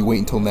 or would we wait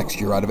until next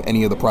year out of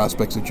any of the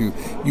prospects that you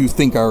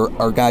think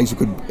are guys who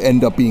could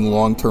end up being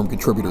long-term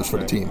contributors for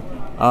the team?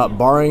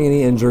 Barring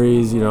any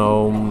injuries,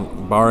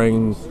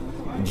 barring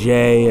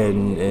Jay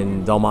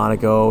and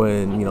Delmonico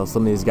and,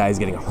 some of these guys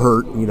getting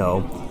hurt,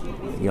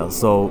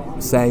 so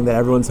saying that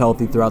everyone's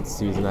healthy throughout the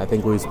season, I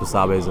think Luis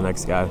Basabe is the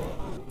next guy.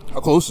 How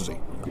close is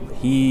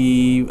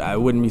he? I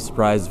wouldn't be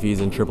surprised if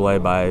he's in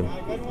AAA by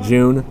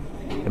June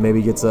and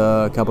maybe gets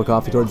a cup of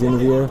coffee towards the end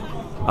of the year.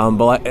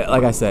 But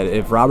like I said,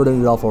 if Robert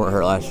and Adolfo weren't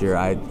hurt last year,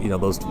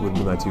 those would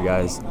be my two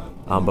guys.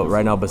 But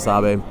right now,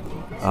 Basabe.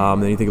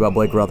 Then you think about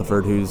Blake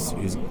Rutherford, who's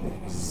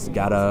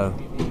got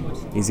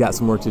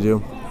some work to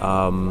do.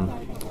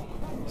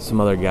 Some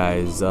other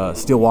guys,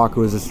 Steele Walker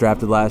was just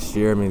drafted last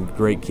year. I mean,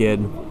 great kid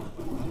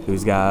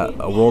who's got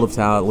a world of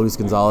talent. Luis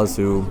Gonzalez,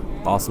 who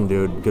awesome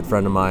dude, good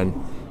friend of mine.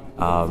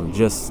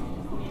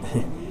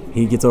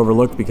 He gets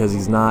overlooked because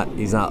he's not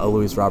a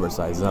Luis Robert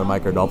size. He's not a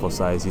Mike Adolfo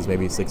size. He's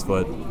maybe 6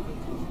 foot,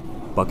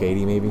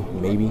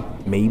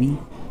 $180 maybe.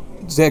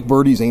 Zach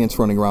Birdie's aunt's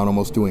running around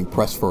almost doing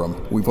press for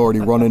him. We've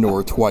already run into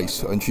her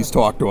twice, and she's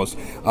talked to us.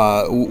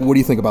 What do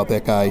you think about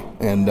that guy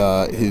and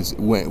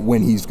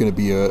when he's going to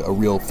be a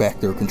real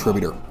factor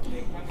contributor?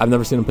 I've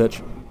never seen him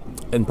pitch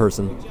in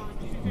person,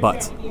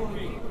 but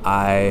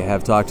I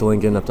have talked to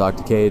Lincoln, I've talked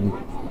to Cade,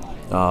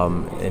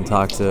 and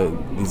talked to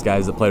these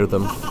guys that played with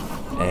him,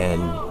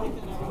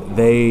 and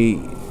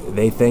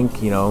they think,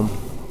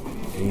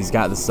 he's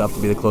got the stuff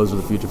to be the closer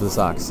of the future for the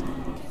Sox.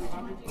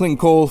 Clinton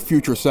Cole,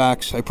 Future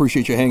Sox. I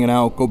appreciate you hanging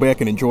out. Go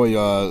back and enjoy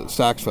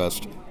Sox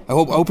Fest. I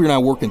hope you're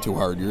not working too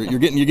hard. You're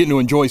getting to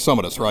enjoy some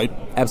of this, right?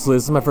 Absolutely.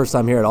 This is my first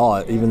time here at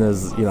all. Even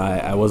as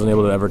I wasn't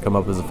able to ever come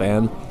up as a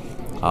fan,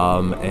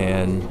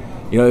 and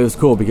it was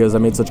cool because I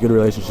made such good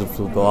relationships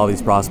with all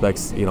these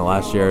prospects.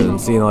 Last year, and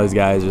seeing all these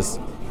guys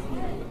just,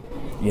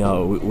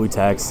 we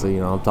text.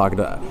 I'm talking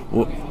to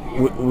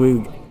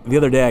we the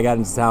other day. We got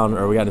into town,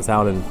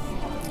 and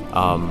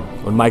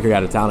when Micah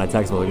got to town, I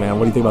texted him, like, man,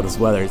 what do you think about this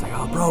weather? He's like,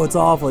 oh, bro, it's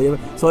awful.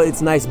 So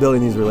it's nice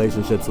building these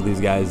relationships with these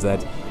guys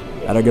that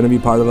are going to be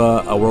part of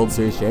a World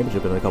Series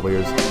championship in a couple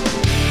years.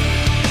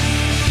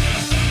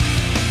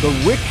 The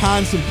Rick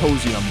Hahn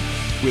Symposium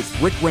with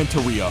Rick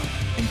Renteria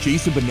and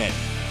Jason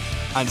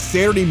Benetti on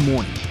Saturday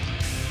morning,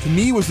 to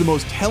me, was the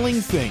most telling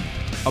thing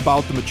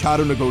about the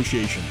Machado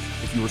negotiations.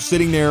 If you were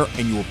sitting there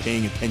and you were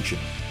paying attention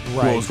to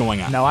what was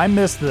going on. Now, I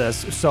missed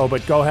this,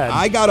 but go ahead.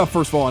 I got up,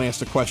 first of all, and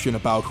asked a question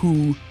about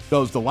who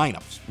does the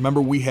lineups.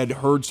 Remember, we had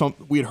heard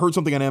something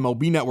on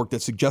MLB Network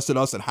that suggested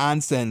us that Hahn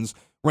sends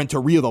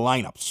Renteria the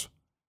lineups.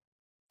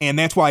 And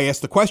that's why I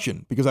asked the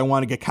question, because I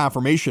want to get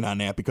confirmation on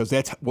that, because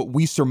that's what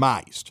we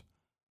surmised.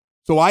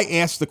 So I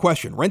asked the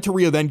question.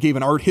 Renteria then gave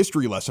an art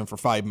history lesson for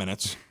 5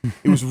 minutes.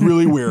 It was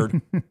really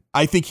weird.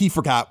 I think he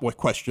forgot what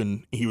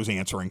question he was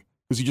answering,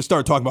 because he just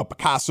started talking about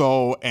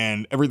Picasso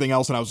and everything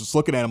else, and I was just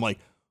looking at him like,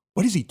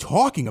 what is he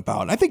talking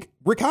about? And I think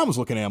Rick Hahn was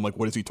looking at him like,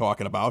 what is he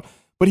talking about?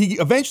 But he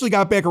eventually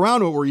got back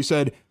around to it where he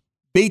said,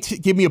 they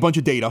give me a bunch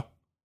of data.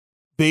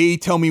 They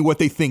tell me what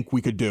they think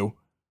we could do.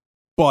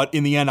 But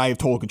in the end, I have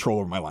total control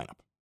over my lineup.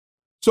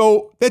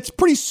 So that's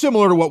pretty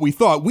similar to what we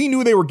thought. We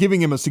knew they were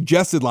giving him a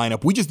suggested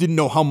lineup. We just didn't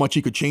know how much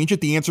he could change it.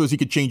 The answer is he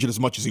could change it as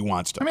much as he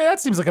wants to. I mean, that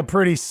seems like a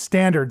pretty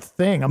standard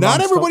thing. Not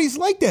everybody's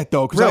like that,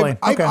 though. Really?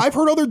 I've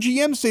heard other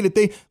GMs say that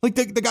they, like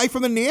the guy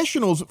from the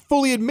Nationals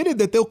fully admitted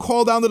that they'll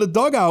call down to the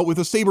dugout with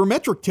a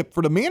sabermetric tip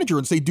for the manager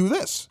and say, do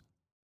this.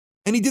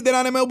 And he did that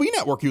on MLB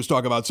Network he was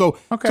talking about. So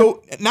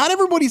not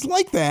everybody's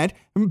like that.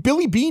 I mean,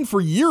 Billy Beane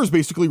for years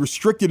basically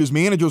restricted his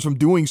managers from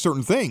doing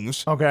certain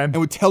things. Okay. And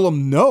would tell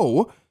them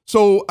no.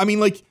 So, I mean,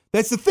 like,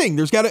 that's the thing.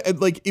 There's got to,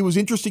 like, it was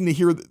interesting to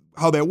hear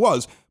how that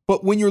was.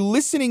 But when you're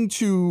listening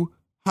to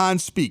Hahn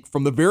speak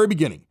from the very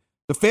beginning,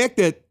 the fact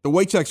that the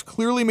White Sox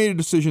clearly made a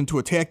decision to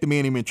attack the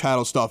Manny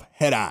Machado stuff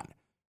head on.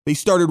 They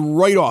started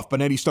right off.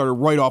 Benetti started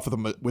right off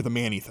with a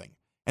Manny thing.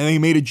 And they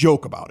made a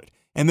joke about it.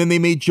 And then they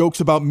made jokes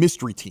about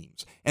mystery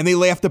teams. And they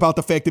laughed about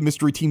the fact that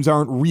mystery teams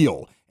aren't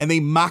real. And they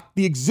mocked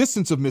the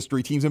existence of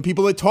mystery teams and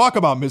people that talk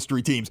about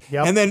mystery teams.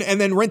 Yep. And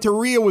then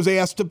Renteria was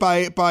asked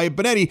by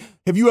Benetti,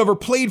 have you ever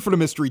played for the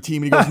mystery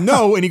team? And he goes,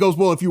 no. And he goes,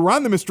 well, if you were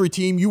on the mystery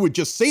team, you would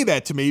just say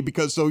that to me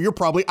because so you're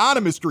probably on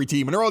a mystery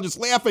team. And they're all just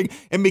laughing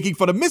and making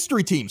fun of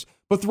mystery teams.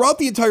 But throughout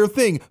the entire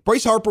thing,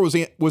 Bryce Harper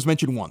was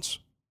mentioned once.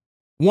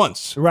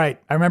 Once. Right.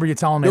 I remember you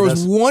telling me There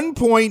this. was one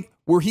point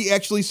where he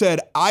actually said,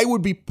 I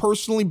would be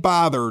personally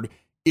bothered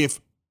if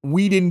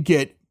we didn't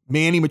get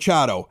Manny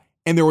Machado.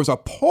 And there was a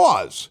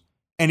pause.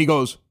 And he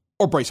goes,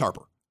 or Bryce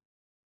Harper.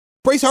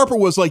 Bryce Harper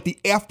was like the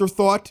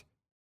afterthought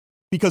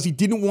because he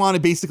didn't want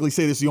to basically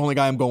say this is the only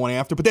guy I'm going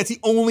after. But that's the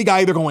only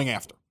guy they're going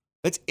after.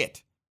 That's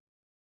it.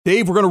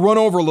 Dave, we're going to run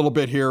over a little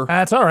bit here.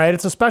 That's all right.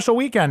 It's a special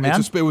weekend,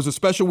 man. It was a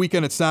special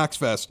weekend at Sox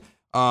Fest.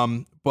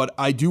 But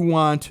I do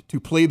want to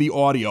play the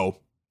audio.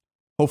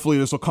 Hopefully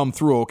this will come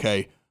through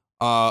okay.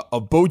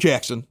 Of Bo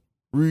Jackson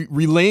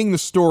relaying the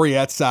story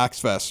at Sox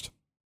Fest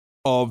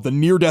of the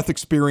near-death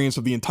experience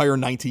of the entire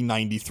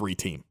 1993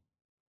 team.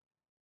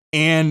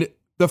 And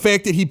the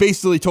fact that he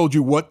basically told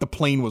you what the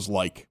plane was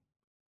like.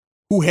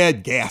 Who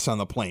had gas on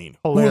the plane?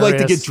 Hilarious. Who liked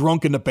to get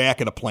drunk in the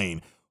back of the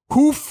plane?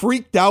 Who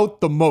freaked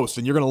out the most,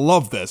 and you're going to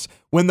love this,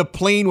 when the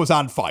plane was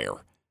on fire?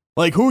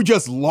 Like, who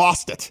just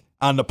lost it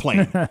on the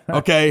plane?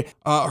 Okay?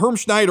 Herm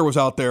Schneider was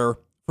out there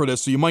for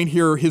this, so you might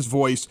hear his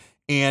voice,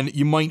 and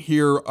you might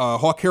hear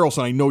Hawk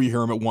Harrelson. I know you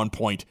hear him at one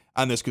point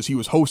on this because he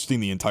was hosting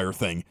the entire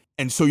thing.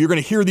 And so you're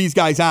going to hear these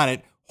guys on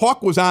it.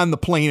 Hawk was on the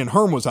plane and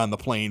Herm was on the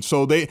plane.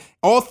 So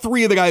all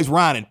three of the guys were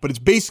on it, but it's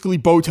basically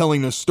Bo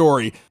telling this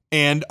story.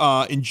 And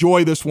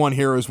enjoy this one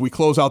here as we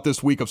close out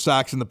this week of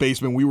Sox in the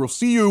Basement. We will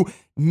see you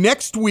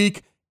next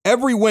week.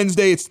 Every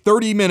Wednesday, it's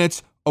 30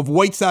 minutes of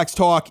White Sox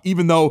talk,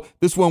 even though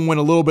this one went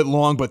a little bit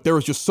long, but there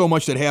was just so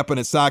much that happened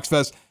at Sox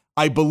Fest.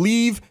 I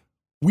believe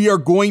we are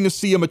going to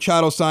see a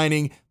Machado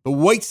signing. The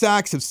White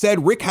Sox have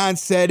said, Rick Hahn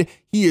said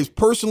he is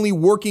personally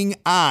working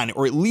on,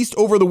 or at least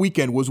over the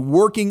weekend, was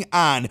working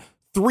on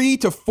 3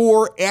 to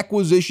 4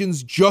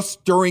 acquisitions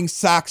just during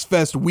Sox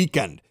Fest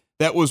weekend.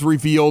 That was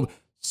revealed.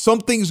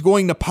 Something's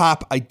going to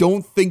pop. I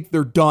don't think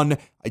they're done.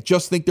 I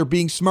just think they're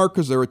being smart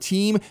because they're a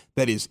team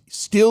that is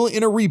still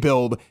in a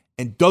rebuild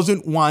and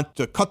doesn't want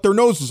to cut their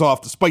noses off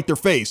to spite their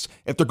face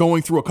if they're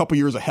going through a couple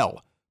years of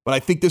hell. But I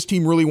think this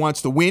team really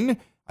wants to win.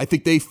 I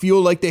think they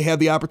feel like they have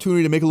the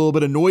opportunity to make a little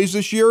bit of noise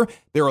this year.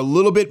 They're a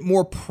little bit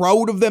more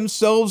proud of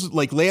themselves.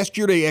 Like last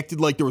year, they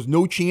acted like there was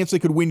no chance they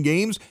could win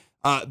games.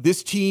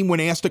 This team, when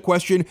asked a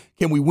question,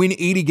 can we win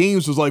 80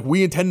 games, was like,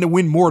 we intend to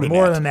win more than that.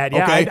 More than that,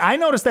 yeah. Okay? I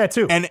noticed that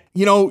too. And,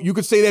 you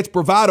could say that's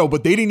bravado,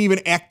 but they didn't even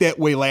act that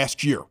way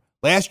last year.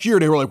 Last year,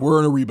 they were like, we're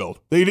in a rebuild.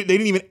 They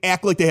didn't even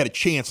act like they had a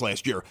chance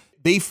last year.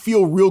 They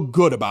feel real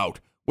good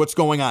about what's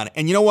going on.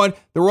 And you know what?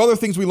 There were other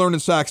things we learned in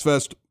Sox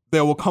Fest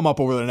that will come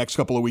up over the next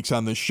couple of weeks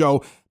on this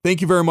show.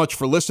 Thank you very much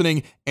for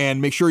listening, and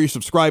make sure you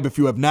subscribe if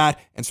you have not,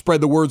 and spread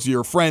the words to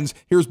your friends.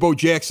 Here's Bo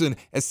Jackson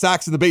as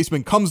Sox in the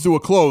Basement comes to a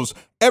close.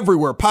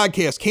 Everywhere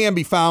podcasts can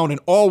be found, and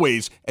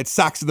always at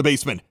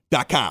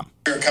soxinthebasement.com.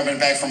 We're coming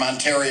back from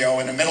Ontario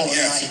in the middle of the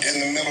night. Yes,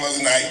 in the middle of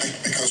the night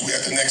because we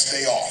had the next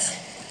day off.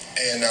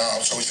 And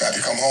so we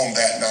decided to come home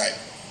that night.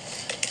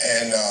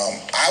 And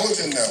I was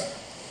in the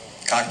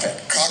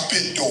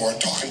cockpit door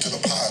talking to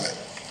the pilot.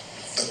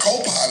 The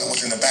co-pilot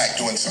was in the back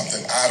doing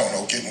something, I don't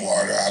know, getting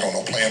water, I don't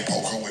know, playing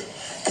poker with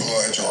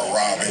Pudge or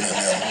Robin and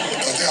them.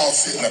 Because they all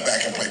sit in the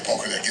back and play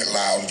poker. They get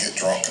loud and get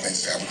drunk and they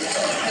just have a good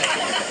time.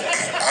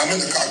 I'm in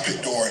the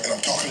cockpit door and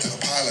I'm talking to the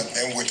pilot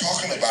and we're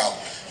talking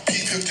about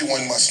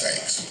P-51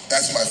 Mustangs.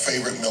 That's my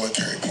favorite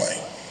military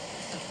plane.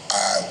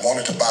 I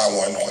wanted to buy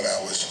one when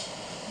I was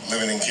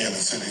living in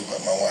Kansas City,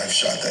 but my wife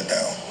shot that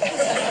down.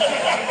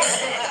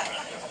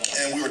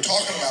 And we were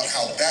talking about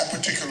how that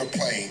particular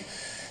plane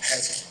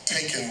has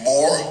taken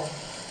more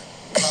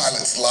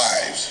pilots'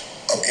 lives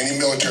of any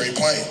military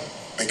plane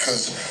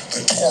because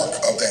the torque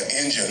of that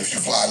engine, if you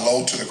fly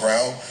low to the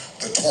ground,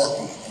 the torque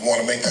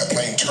want to make that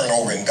plane turn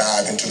over and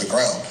dive into the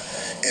ground.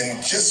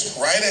 And just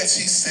right as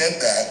he said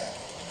that,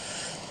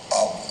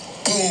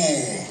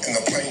 boom, and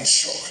the plane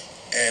shook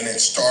and it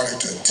started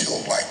to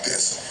tilt like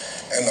this.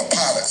 And the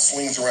pilot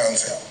swings around and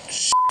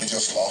says, we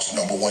just lost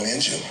number one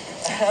engine.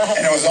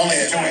 And it was only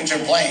a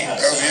 2-engine plane.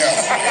 Yeah,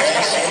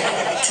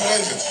 2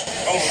 engines.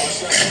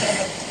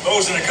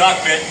 Bo's in the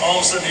cockpit, all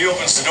of a sudden he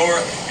opens the door,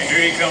 and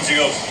here he comes, he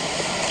goes,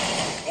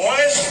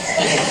 boys,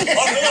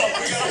 buckle up,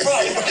 we got a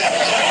problem.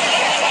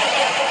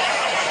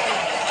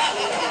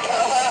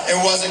 It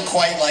wasn't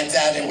quite like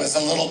that. It was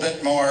a little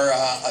bit more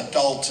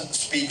adult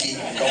speaking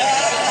going on.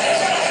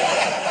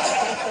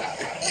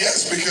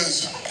 Yes,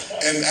 because,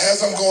 and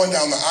as I'm going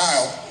down the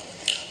aisle,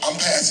 I'm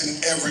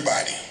passing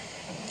everybody.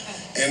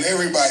 And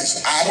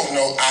everybody's, I don't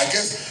know why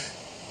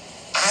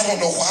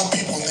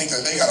people think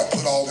that they got to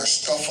put all their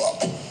stuff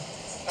up.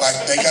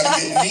 Like they got to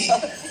get neat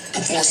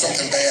before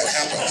something bad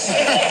happens.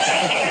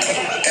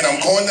 And I'm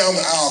going down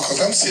the aisle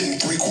because I'm sitting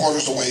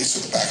 3/4 the way to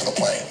the back of the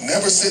plane.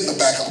 Never sit in the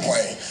back of the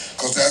plane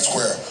because that's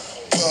where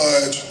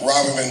Pudge,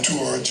 Robin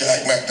Ventura,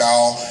 Jack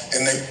McDowell,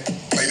 and they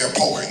play their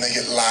poker and they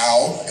get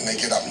loud and they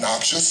get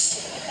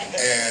obnoxious.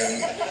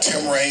 And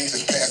Tim Raines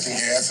is passing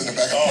gas in the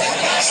back of the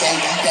plane. So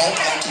you don't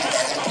go to the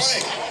back of the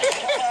plane.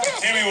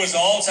 Timmy was the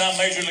all-time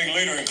major league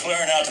leader in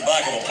clearing out the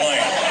back of a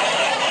plane.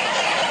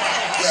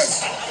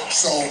 Yes.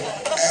 So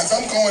as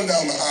I'm going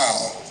down the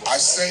aisle, I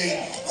say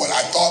what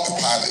I thought the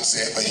pilot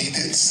said, but he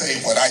didn't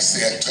say what I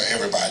said to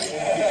everybody.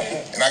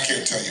 And I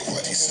can't tell you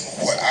what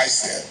I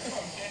said.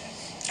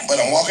 But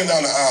I'm walking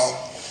down the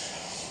aisle,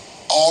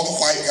 all the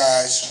white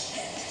guys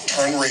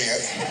turn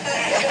red.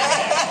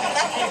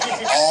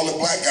 All the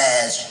black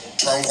guys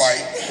turn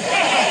white.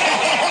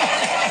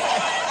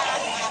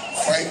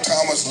 Frank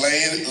Thomas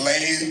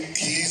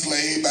he's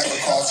laid back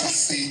across his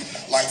seat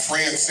like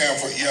Fred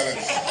Sanford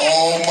yelling,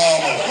 "Oh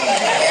mama,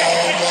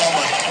 oh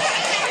mama,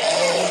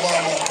 oh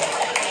mama."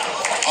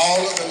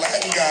 All of the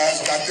Latin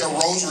guys got their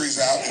rosaries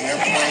out and they're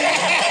praying,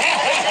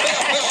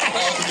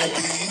 dropping their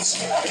beads.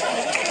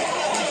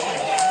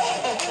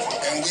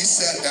 And we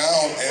sat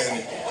down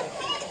and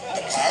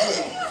the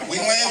pilot, we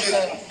landed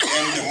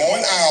in Des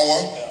Moines,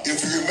 Iowa.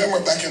 If you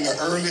remember back in the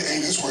early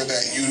 80s where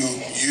that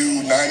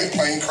United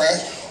plane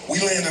crashed, we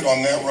landed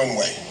on that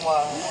runway.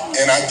 Wow.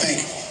 And I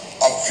think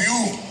a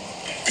few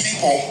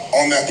people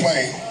on that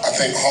plane, I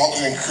think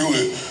Hawks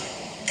included,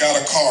 got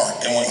a car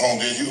and went home,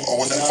 did you? Or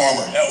was that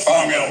Farmer? That was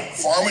Farmio.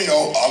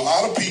 Farmio, a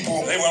lot of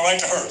people... They went right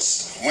to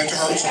Hertz. Went to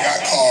Hertz,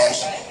 got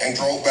cars, and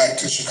drove back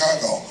to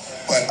Chicago.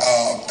 But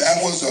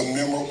that was a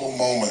memorable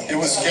moment. It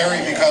was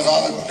scary because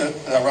on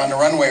the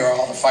runway were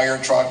all the fire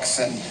trucks,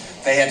 and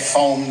they had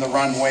foamed the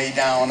runway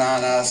down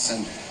on us.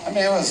 And I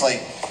mean, it was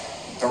like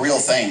the real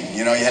thing.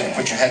 You know, you had to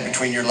put your head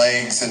between your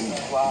legs and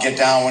get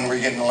down when we were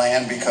getting to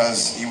land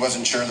because he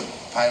wasn't sure, the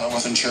pilot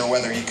wasn't sure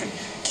whether he could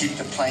keep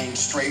the plane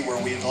straight where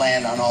we'd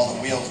land on all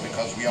the wheels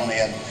because we only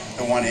had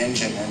the one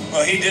engine.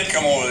 Well, he did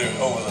come over the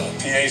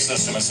PA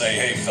system and say,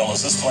 "Hey,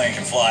 fellas, this plane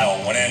can fly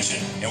on one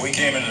engine." And we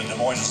came into Des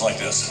Moines just like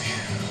this.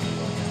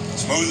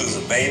 Smooth as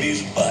a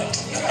baby's butt.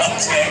 I'm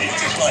telling you,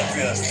 just like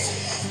this.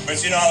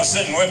 But you know, I was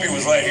sitting, Wimpy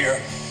was right here,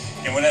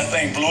 and when that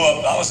thing blew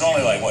up, I was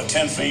only like,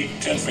 10 feet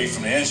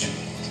from the engine.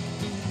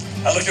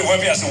 I looked at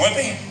Wimpy, I said,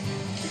 "Wimpy,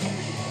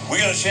 we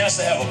got a chance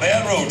to have a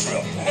bad road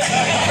trip."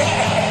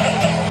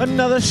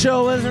 Another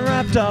show is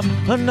wrapped up,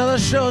 another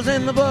show's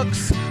in the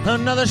books,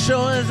 another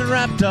show is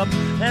wrapped up,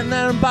 and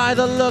then by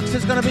the looks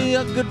it's gonna be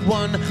a good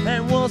one,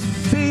 and we'll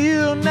see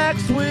you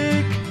next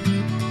week.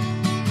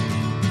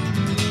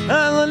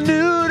 And the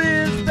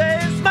nudist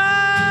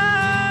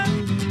basement,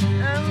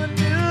 and the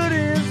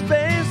nudist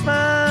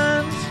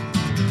basement.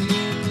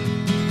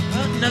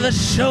 Another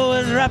show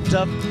is wrapped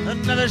up,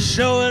 another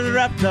show is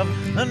wrapped up,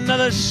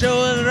 another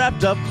show is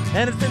wrapped up,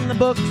 and it's in the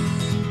books.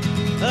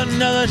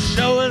 Another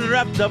show is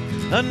wrapped up,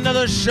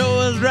 another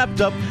show is wrapped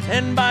up,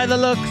 and by the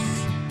looks,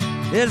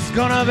 it's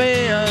gonna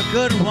be a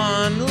good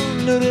one.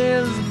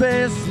 Nudist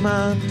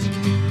basement,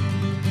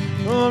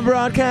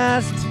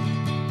 broadcast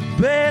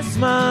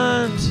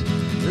basement,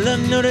 the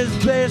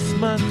nudist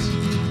basement,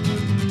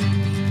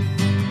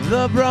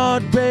 the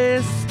broad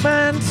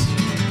basement.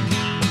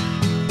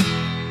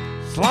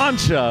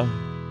 Slancha.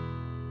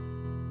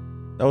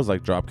 That was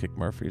like Dropkick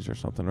Murphys or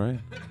something, right?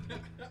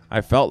 I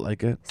felt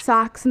like it.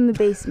 Socks in the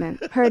Basement.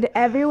 Heard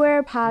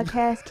everywhere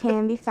podcasts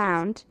can be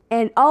found,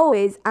 and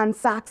always on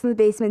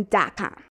socksinthebasement.com.